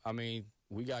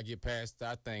 We got to get past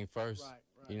that thing first.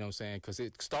 Right. You know what I'm saying? Because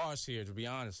it starts here, to be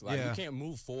honest. Like, you can't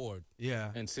move forward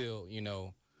until,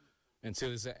 until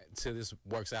this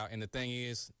works out. And the thing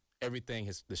is,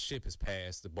 the ship has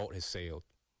passed, the boat has sailed.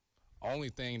 Only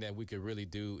thing that we could really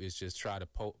do is just try to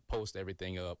post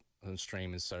everything up on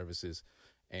streaming services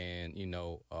and,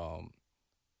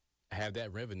 have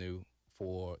that revenue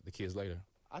for the kids later.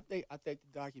 I think the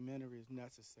documentary is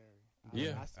necessary.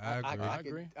 I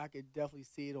agree. I could definitely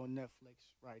see it on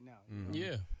Netflix right now.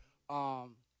 Yeah.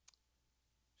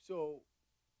 So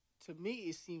to me,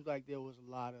 it seems like there was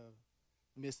a lot of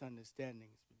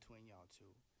misunderstandings between y'all two.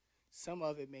 Some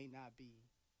of it may not be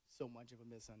so much of a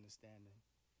misunderstanding.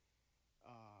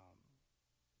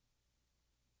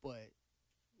 But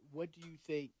what do you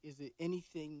think? Is there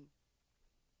anything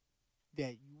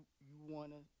that you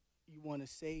wanna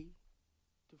say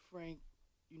to Frank?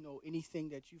 Anything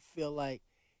that you feel like,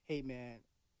 hey man,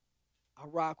 I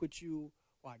rock with you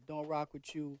or I don't rock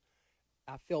with you.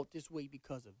 I felt this way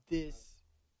because of this,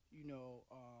 and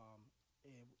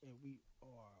we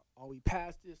are we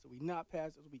past this? Are we not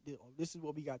past this? This is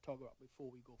what we got to talk about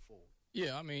before we go forward.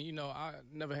 Yeah, I mean, I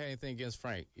never had anything against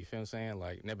Frank. You feel what I'm saying?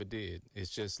 Like, never did. It's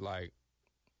just like,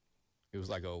 it was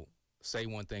like a say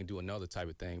one thing, do another type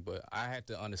of thing. But I had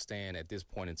to understand at this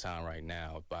point in time right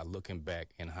now, by looking back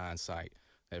in hindsight,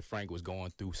 that Frank was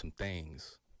going through some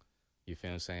things, you feel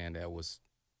what I'm saying, that was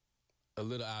a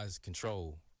little out of his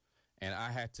control. And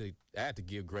I had to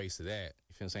give grace to that.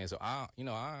 You feel what I'm saying? So I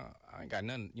ain't got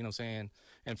nothing, you know what I'm saying?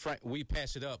 And Frank, we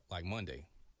patched it up like Monday.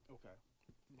 Okay.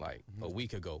 Like a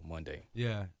week ago Monday.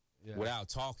 Yeah. Without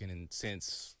talking, and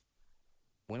since,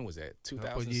 when was that?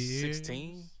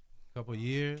 2016? Couple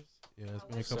years. Yeah, it's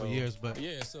been a couple years, but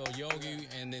yeah. So Yogi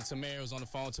and then Tamara was on the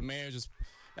phone. Tamara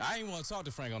I didn't want to talk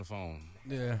to Frank on the phone.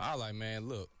 Yeah. I was like, man,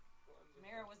 look.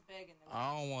 Tamara was begging them.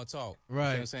 I don't want to talk. Right. You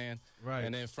know what I'm saying? Right.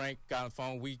 And then Frank got on the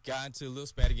phone. We got into a little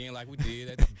spat again, like we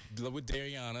did with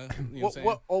Dariana. You know what I'm saying?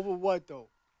 What over what though?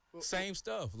 Same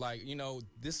stuff. Like,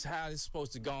 this is how it's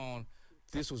supposed to go on.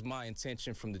 This was my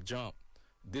intention from the jump.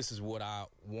 This is what I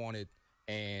wanted,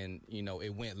 and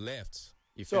it went left.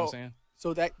 You feel what I'm saying?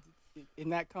 So that in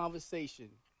that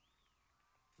conversation,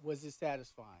 was it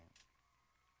satisfying?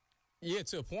 Yeah,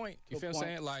 to a point. You feel what I'm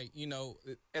saying? Like,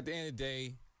 at the end of the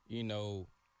day,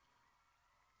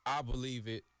 I believe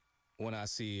it when I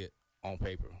see it on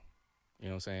paper. You know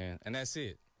what I'm saying? And that's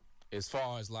it. As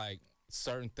far as like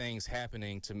certain things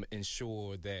happening to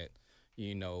ensure that,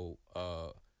 the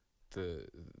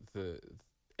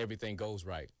everything goes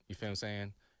right. You feel what I'm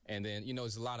saying? And then,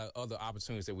 there's a lot of other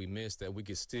opportunities that we missed that we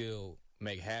could still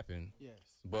make happen. Yes.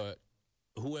 But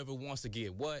whoever wants to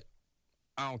get what,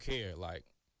 I don't care. Like,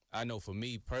 I know for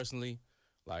me personally,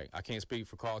 like, I can't speak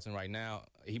for Carlton right now.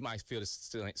 He might feel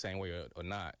the same way or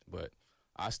not, but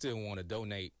I still want to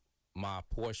donate my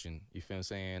portion, you feel what I'm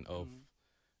saying, of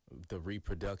the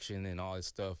reproduction and all this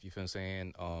stuff, you feel what I'm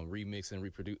saying, remix and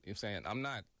reproduce, you know what I'm saying. I'm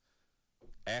not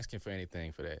asking for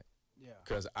anything for that. Yeah.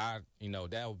 Because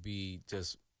that would be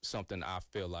just something I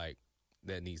feel like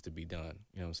that needs to be done,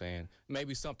 you know what I'm saying.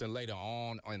 Maybe something later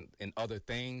on in other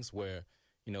things where,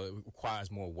 it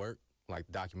requires more work, like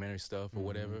documentary stuff or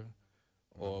whatever.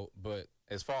 But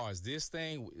as far as this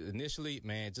thing, initially,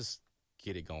 man, just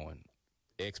get it going.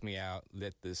 X me out,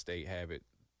 let the state have it,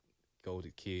 go to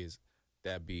kids,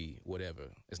 that be whatever.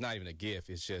 It's not even a gift,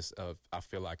 it's just, I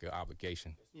feel like an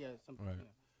obligation. Yeah, something. Right. Yeah.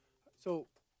 So,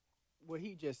 what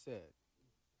he just said,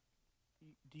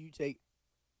 do you take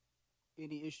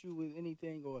any issue with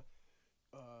anything, or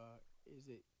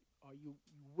are you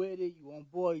with it, you on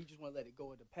board, you just want to let it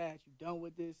go in the past, you done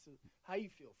with this? How you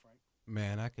feel, Frank?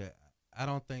 Man, I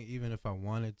don't think even if I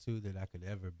wanted to that I could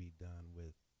ever be done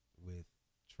with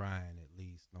trying, at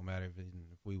least, no matter if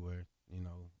we were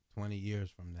 20 years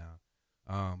from now.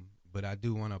 But I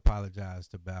do want to apologize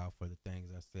to Bao for the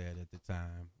things I said at the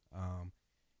time.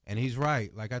 And he's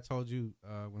right. Like I told you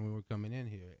when we were coming in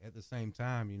here, at the same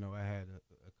time, I had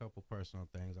a couple personal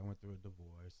things. I went through a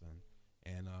divorce,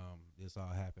 and this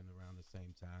all happened around the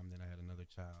same time. Then I had another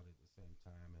child at the same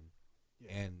time,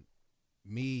 and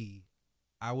me,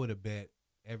 I would have bet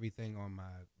everything on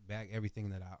my back, everything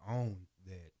that I owned,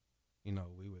 that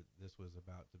this was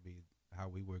about to be how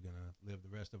we were gonna live the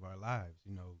rest of our lives.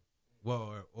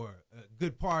 Well, or a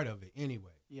good part of it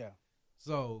anyway. Yeah.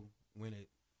 So when it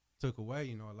took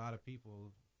away, a lot of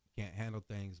people can't handle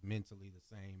things mentally the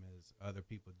same as other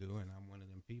people do, and I'm one of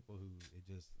them people who it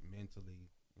just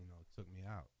mentally, took me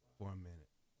out for a minute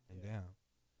and down,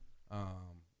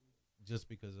 just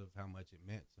because of how much it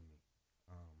meant to me.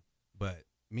 But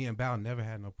me and Bao never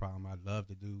had no problem. I'd love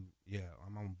to do. Yeah,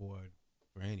 I'm on board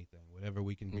for anything, whatever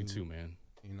we can do. Me too, man.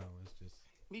 It's just.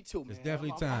 Me too, man. It's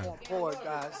definitely time. I'm on board,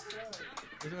 guys.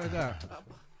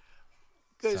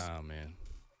 Because time, man.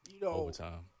 You know,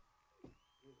 overtime.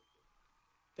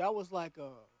 That was like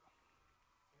from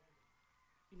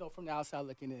the outside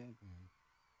looking in,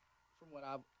 from what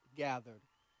I've gathered,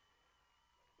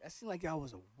 that seemed like that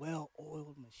was a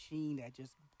well-oiled machine that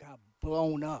just got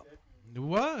blown up. It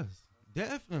was.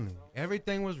 Definitely.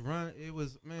 Everything was run. It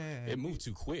was, man. It moved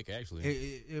too quick, actually.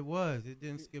 It was. It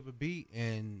didn't skip a beat.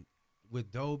 And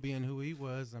with Doe being who he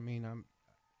was, I mean,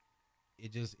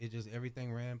 it just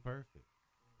everything ran perfect.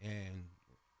 And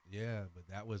yeah, but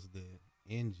that was the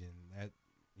engine that,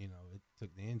 it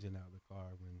took the engine out of the car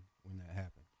when that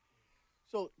happened.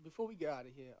 So before we get out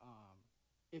of here,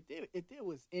 if there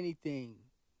was anything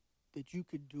that you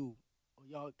could do or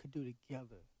y'all could do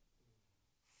together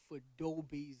for Doe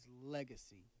B's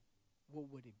legacy,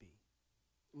 what would it be?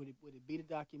 Would it be the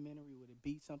documentary? Would it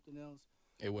be something else?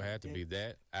 It would have to be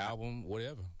that album,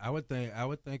 whatever. I would think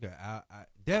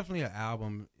definitely an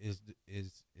album is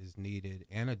needed,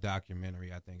 and a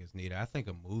documentary I think is needed. I think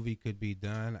a movie could be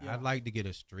done. Yeah. I'd like to get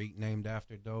a street named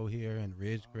after Doe here in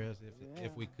Ridgecrest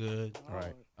if we could.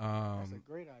 Right. That's a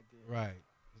great idea. Right.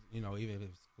 Even if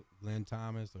it's Glenn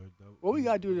Thomas or Doe. What we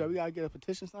gotta do there? We gotta get a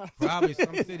petition signed. Probably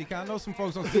some city council. I know some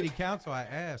folks on city council. I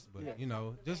asked, but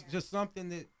just something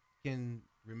that can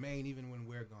remain even when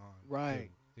we're gone. Right.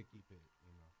 To keep it.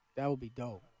 That would be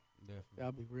dope. Definitely. That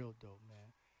would be real dope,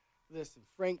 man. Listen,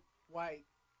 Frank White,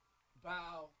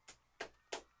 Bow.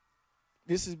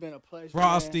 This has been a pleasure.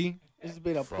 Frosty. Man. This has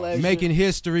been a pleasure. Making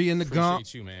history in the gump.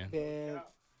 Appreciate you, man. Yeah.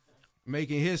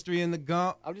 Making history in the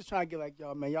gump. I'm just trying to get like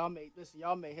y'all, man. Y'all made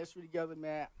history together,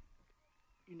 man.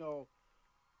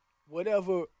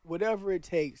 Whatever it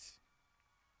takes.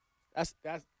 That's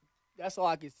all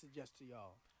I can suggest to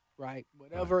y'all, right?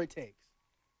 Whatever it takes.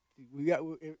 We got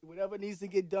whatever needs to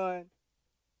get done,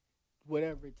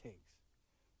 whatever it takes,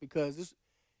 because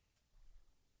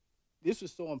this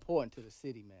was so important to the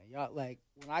city, man. Y'all, like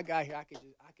when I got here, I could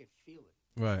feel it.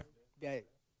 Right. That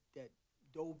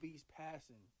Doe B's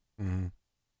passing was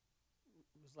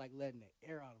like letting the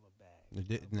air out of a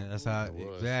bag. That's how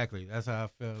exactly. That's how I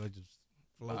felt. It just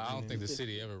floated. I don't think the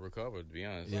city ever recovered, to be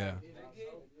honest. Yeah.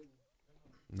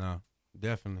 No,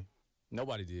 definitely.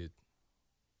 Nobody did.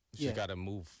 You just got to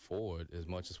move forward as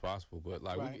much as possible. But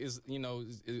like, like I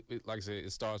said,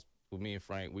 it starts with me and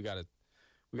Frank. We gotta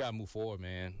move forward,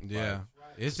 man. Yeah,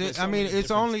 it's just. I mean,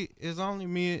 it's only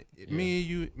me,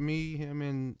 him,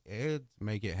 and Ed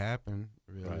make it happen.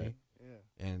 Really. Right.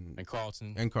 Yeah. And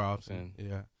Carlton.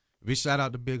 Yeah. We shout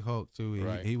out to Big Hulk too.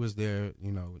 He was there.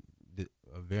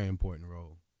 A very important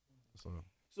role.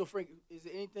 So Frank, is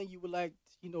there anything you would like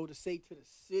to say to the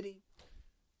city?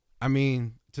 I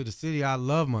mean, to the city, I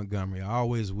love Montgomery. I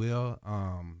always will.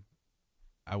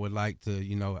 I would like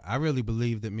to, I really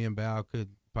believe that me and Bal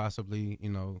could possibly,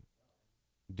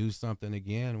 do something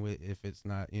again if it's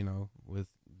not, with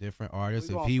different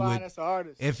artists.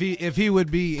 If he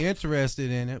would be interested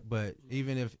in it, but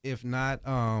even if not,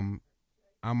 I'm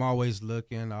always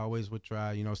looking. I always would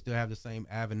try. Still have the same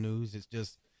avenues. It's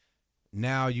just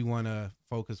now you want to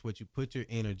focus what you put your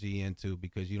energy into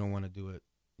because you don't want to do it.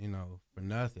 For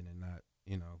nothing and not,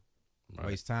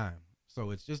 waste time. So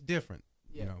it's just different,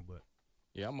 but.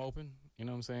 Yeah, I'm open. You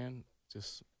know what I'm saying?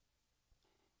 Just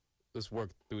let's work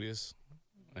through this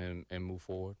and move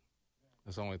forward.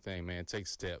 That's the only thing, man. Take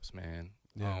steps, man.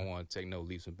 Yeah. I don't want to take no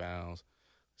leaps and bounds.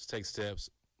 Just take steps,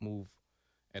 move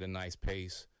at a nice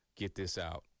pace, get this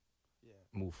out,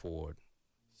 move forward.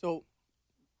 So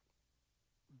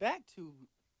back to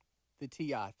the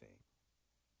T.I. thing.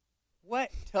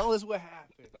 Tell us what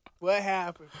happened. What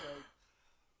happened, Frank?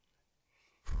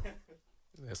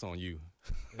 That's on you.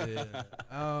 Yeah.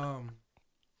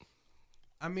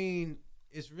 I mean,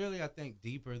 it's really, I think,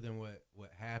 deeper than what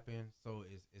happened. So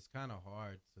it's kind of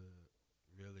hard to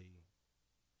really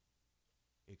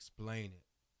explain it.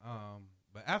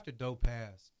 But after Doe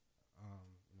passed,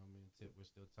 me and Tip were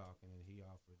still talking, and he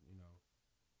offered,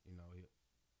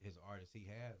 his artists he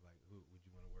had, like, who would you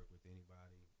want to work with?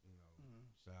 Anybody,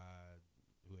 Shad,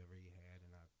 whoever he had,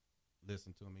 and I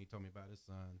listened to him. He told me about his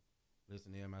son.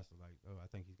 Listened to him. I was like, oh, I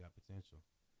think he's got potential.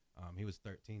 He was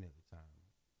 13 at the time.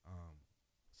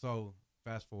 So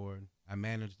fast forward, I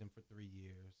managed him for 3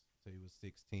 years till he was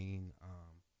 16.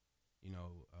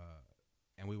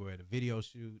 And we were at a video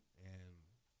shoot, and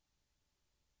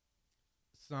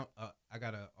I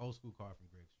got an old school car from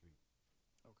Greg Street.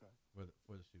 Okay. For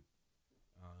the shoot.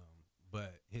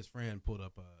 But his friend pulled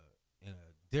up in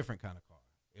a different kind of car.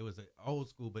 It was an old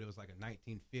school, but it was like a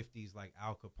 1950s, like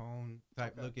Al Capone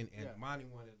type looking. And Monty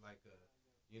wanted like a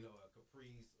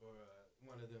Caprice or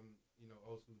one of them,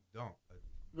 old school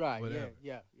Right. Whatever.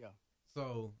 Yeah.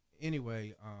 So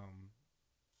anyway,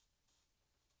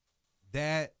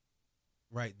 that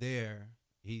right there,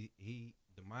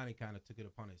 Damani kind of took it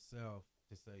upon himself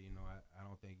to say, you know, I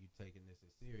don't think you're taking this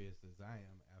as serious as I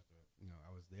am. After, you know,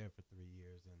 I was there for 3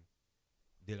 years and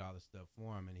did all the stuff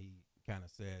for him, and he kind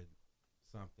of said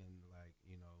something like,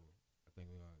 you know, I think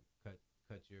we're gonna cut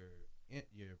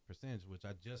your percentage, which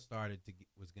I just started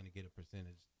was gonna get a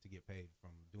percentage to get paid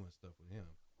from doing stuff with him,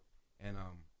 and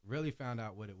really found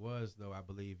out what it was though. I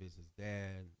believe is his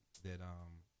dad that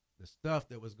the stuff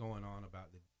that was going on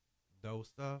about the Doe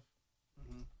stuff,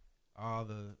 all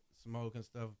the smoke and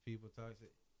stuff people talk.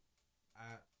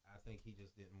 I think he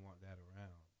just didn't want that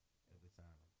around at the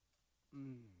time,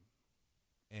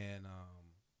 and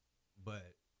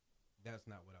but that's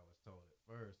not what I was told at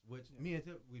first. Which me and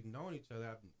Tip, we've known each other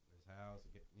out in his house,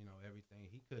 you know, everything.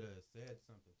 He could have said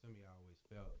something to me. I always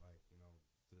felt like, you know,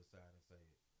 to the side and say,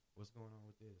 "What's going on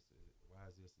with this? Why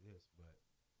is this?" But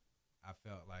I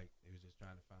felt like he was just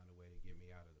trying to find a way to get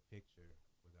me out of the picture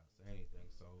without saying anything.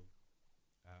 So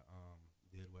I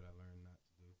did what I learned not to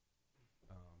do,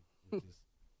 which is,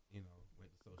 you know,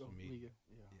 went to social media.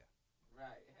 Yeah.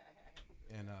 Right.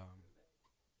 And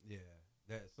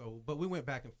but we went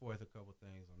back and forth a couple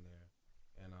things on there,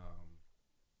 and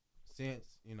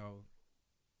since, you know,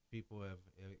 people have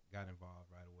got involved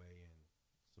right away and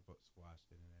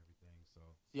squashed it and everything. So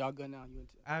y'all good now?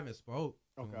 I haven't spoke.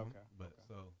 Okay.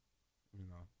 So, you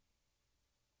know,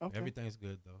 okay. Everything's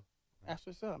good though. That's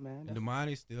what's up, man. And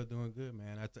Damani's still doing good,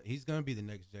 man. He's gonna be the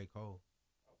next J. Cole.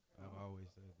 Okay. I've always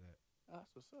said that. That's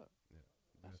what's up. Yeah,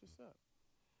 that's what's up.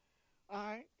 All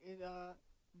right.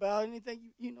 About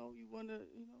anything you want to,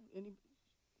 any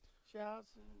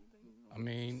shouts and anything? I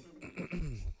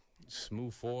mean, just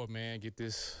move forward, man. Get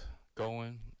this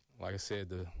going. Like I said,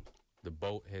 the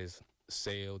boat has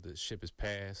sailed. The ship has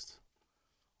passed.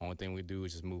 Only thing we do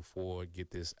is just move forward,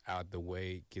 get this out the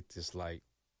way, get this like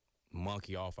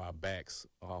monkey off our backs,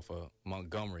 off of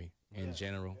Montgomery in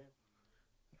general.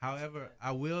 However,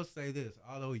 I will say this: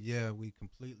 although we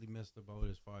completely missed the boat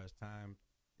as far as time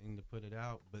to put it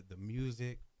out, but the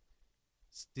music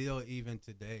still even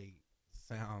today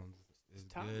sounds as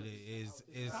good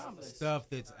as stuff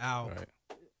that's out.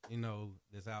 Right. You know,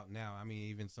 that's out now. I mean,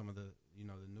 even some of the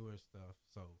the newer stuff.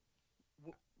 So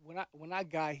when I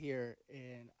got here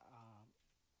and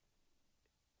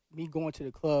me going to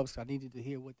the clubs, I needed to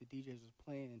hear what the DJs was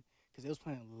playing because they was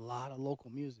playing a lot of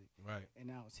local music. Right.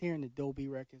 And I was hearing the Doe B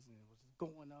records and it was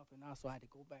going up, and also I had to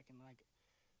go back and like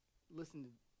listen to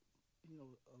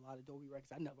a lot of Doe B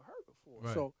records I never heard before.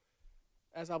 Right. So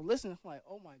as I'm listening, I'm like,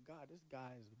 oh my God, this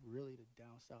guy is really the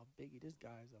down south Biggie. This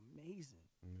guy is amazing.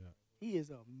 Yeah. He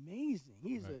is amazing.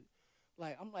 He's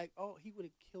I'm like, oh, he would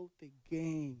have killed the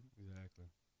game. Exactly.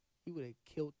 He would have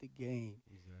killed the game.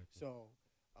 Exactly. So,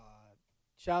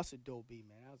 shouts to Doe B,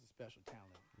 man. That was a special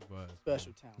talent.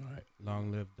 Special talent. All right.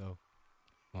 Long live Doe.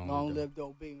 Long live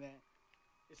Doe B, man.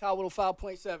 It's Hot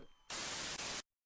 105.7.